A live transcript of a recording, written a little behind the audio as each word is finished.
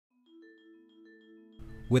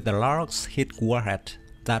with a large hit warhead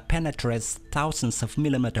that penetrates thousands of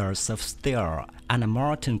millimeters of steel and a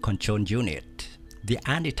mortar control unit. The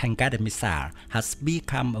anti-tank guided missile has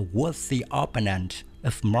become a worthy opponent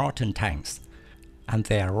of modern tanks, and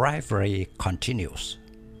their rivalry continues.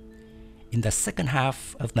 In the second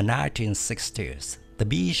half of the 1960s, the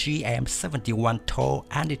BGM-71 TOW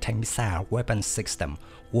anti-tank missile weapon system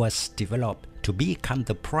was developed to become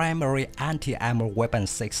the primary anti-armor weapon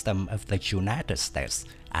system of the United States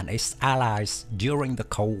and its allies during the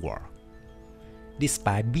Cold War.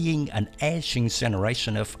 Despite being an aging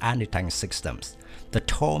generation of anti-tank systems, the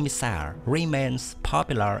TOW missile remains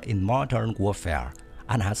popular in modern warfare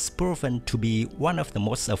and has proven to be one of the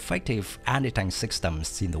most effective anti-tank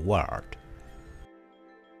systems in the world.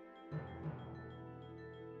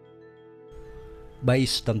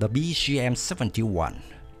 Based on the BGM-71,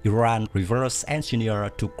 Iran reverse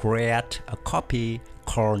engineered to create a copy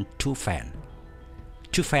called Toophan.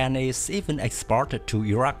 Toophan is even exported to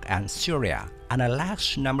Iraq and Syria and a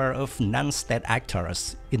large number of non-state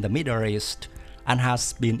actors in the Middle East, and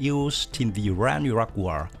has been used in the Iran-Iraq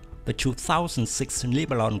War, the 2006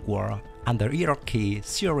 Lebanon War, and the Iraqi,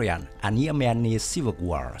 Syrian, and Yemeni civil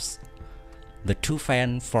wars. The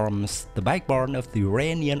Toophan forms the backbone of the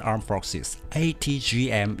Iranian Armed Forces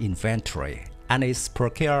ATGM inventory and is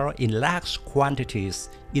procured in large quantities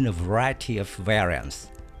in a variety of variants.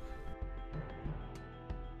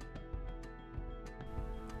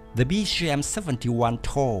 The BGM-71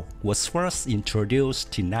 TOW was first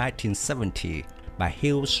introduced in 1970 by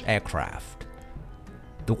Hughes Aircraft.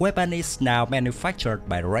 The weapon is now manufactured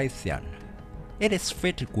by Raytheon. It is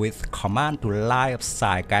fitted with command to line of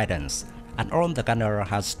sight guidance, and all the gunner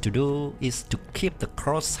has to do is to keep the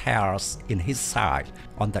crosshairs in his sight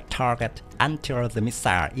on the target until the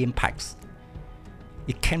missile impacts.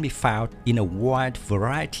 It can be found in a wide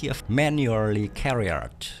variety of manually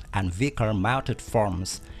carried and vehicle-mounted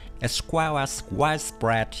forms, as well as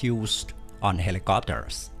widespread use on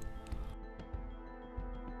helicopters.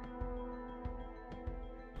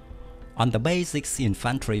 On the basic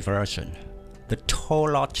infantry version, the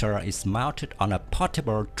TOW launcher is mounted on a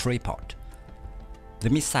portable tripod.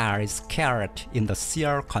 The missile is carried in the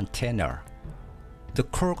sealed container. The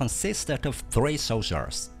crew consisted of 3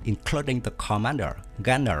 soldiers, including the commander,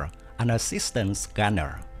 gunner, and assistant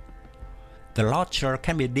gunner. The launcher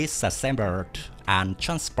can be disassembled and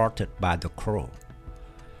transported by the crew.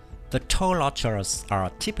 The TOW launchers are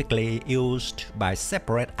typically used by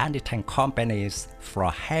separate anti-tank companies for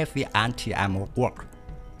heavy anti-armor work.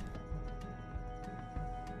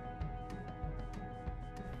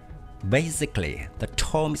 Basically, the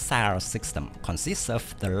TOW missile system consists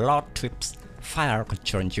of the load tubes, fire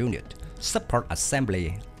control unit, support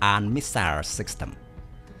assembly, and missile system.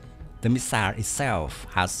 The missile itself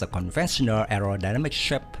has a conventional aerodynamic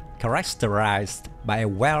shape characterized by a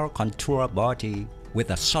well-contoured body with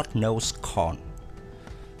a short-nosed cone.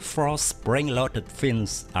 4 spring-loaded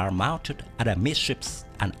fins are mounted at the midships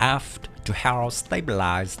and aft to help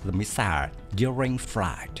stabilize the missile during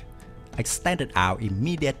flight, extended out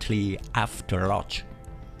immediately after launch.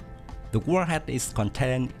 The warhead is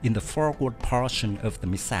contained in the forward portion of the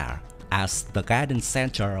missile as the guidance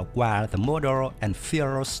center, while the motor and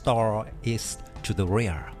fuel store is to the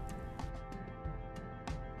rear.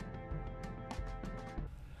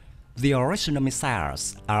 The original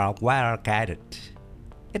missiles are wire-guided.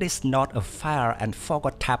 It is not a fire and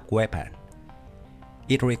forget type weapon.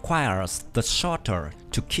 It requires the shooter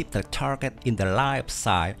to keep the target in the line of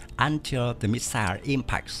sight until the missile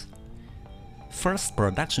impacts. First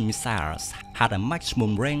production missiles had a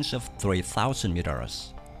maximum range of 3,000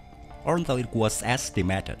 meters. Although it was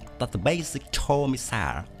estimated that the basic TOW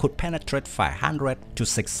missile could penetrate 500 to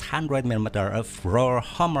 600 mm of raw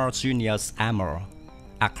homogeneous armor,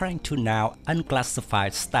 according to now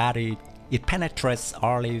unclassified study, it penetrates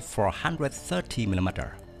only 430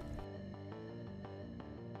 mm.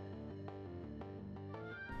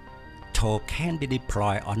 TOW can be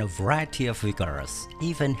deployed on a variety of vehicles,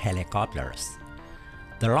 even helicopters.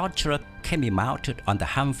 The launcher can be mounted on the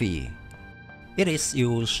Humvee. It is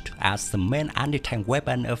used as the main anti-tank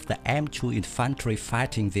weapon of the M2 infantry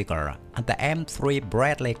fighting vehicle and the M3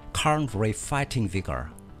 Bradley cavalry fighting vehicle.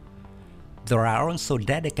 There are also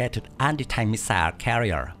dedicated anti-tank missile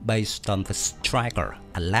carriers based on the Striker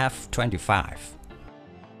and F-25.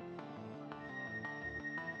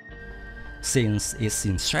 Since its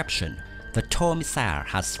inception, the TOW missile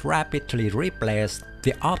has rapidly replaced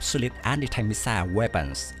the obsolete anti-tank missile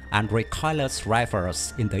weapons and recoilless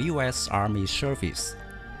rifles in the U.S. Army service.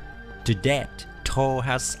 To date, TOW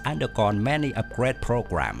has undergone many upgrade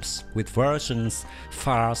programs with versions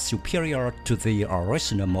far superior to the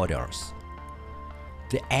original models.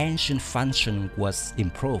 The engine function was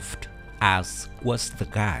improved, as was the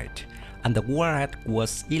guide, and the warhead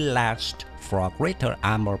was enlarged for greater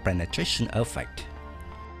armor penetration effect.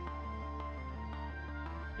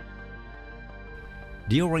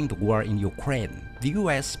 During the war in Ukraine, the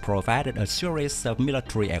US provided a series of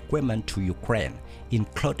military equipment to Ukraine,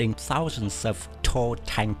 including thousands of TOW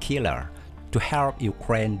tank killers to help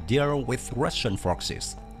Ukraine deal with Russian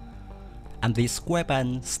forces. And this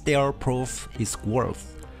weapon still proves its worth,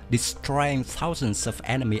 destroying thousands of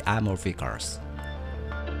enemy armor vehicles.